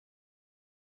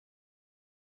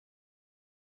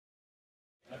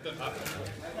Hey,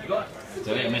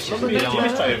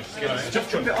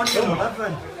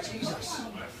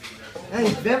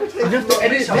 never take never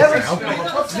take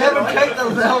the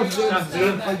valves in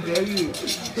how dare you?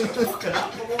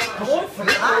 Come on,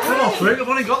 Farooq, I've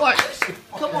only got like...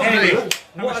 Come on, anyway,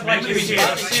 what I'd like to say,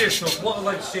 seriously, what I'd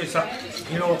like to say is that,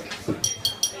 you know,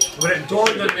 when it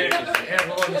dawned on me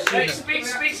earlier on this evening...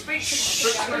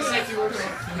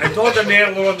 It dawned on me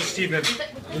earlier on this evening,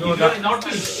 you know, that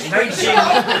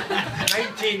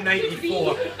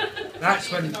 1994,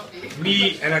 that's when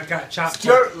me and a chap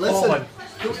called Colin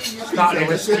started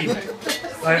this team.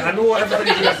 Like, I know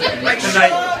everybody here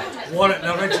tonight wanted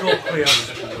the original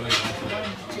players.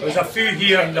 There's a few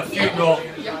here and a few not,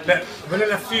 but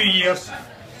within a few years,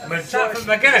 from the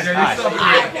beginning.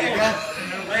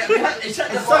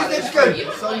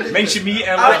 Mention me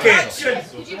okay.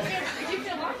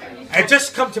 It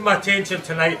just come to my attention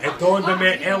tonight, it dawned on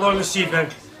me earlier this evening,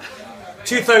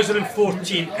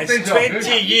 2014, it's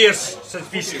 20 years since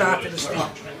we started this team.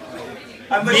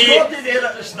 Me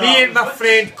and my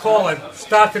friend Colin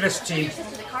started this team.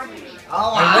 And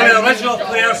one of the original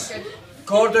players,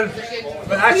 Gordon,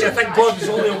 but actually I think Gordon's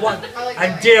only one,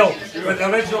 and Dale were the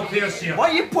original players here. Why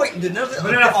are you pointing to them?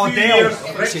 Within a few years,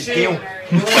 Richie,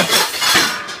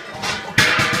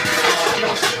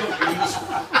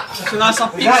 so that's a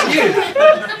pizza.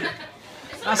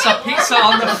 That's a pizza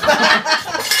on the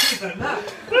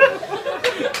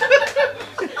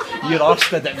You're arse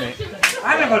did it, mate.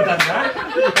 I never done that.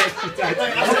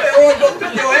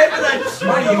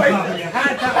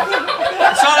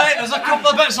 It's alright, there's a couple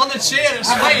of bits on the chair,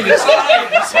 it's fine, it's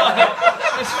alright, it's alright.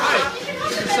 It's fine.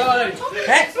 It's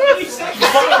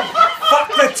alright. Fuck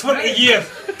the 20 years.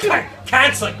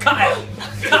 Cancel it, cut it.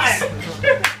 Cut it.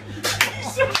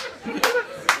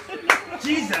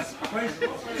 Jesus Christ.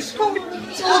 It's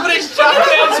over his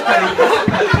jacket.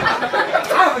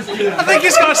 I think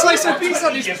he's got a slice of pizza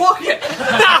in his pocket.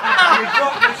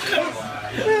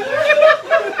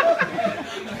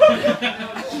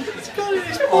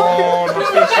 Oh, my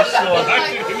face is sore.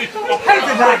 How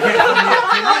did that get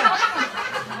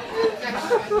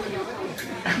from you?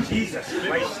 Jesus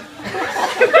Christ.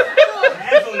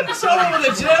 It's all over the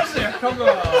jersey. Come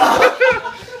on.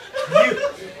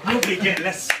 You'll be getting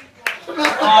this.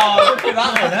 Oh, look at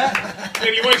that one, eh?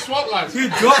 Yeah, you want to swap, lads? Who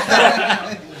dropped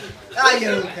that? Ah,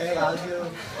 you're okay, lad.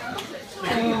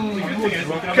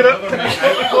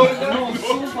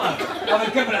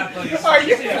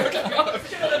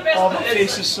 Oh, my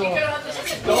face is sore.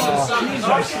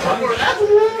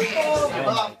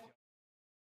 Oh,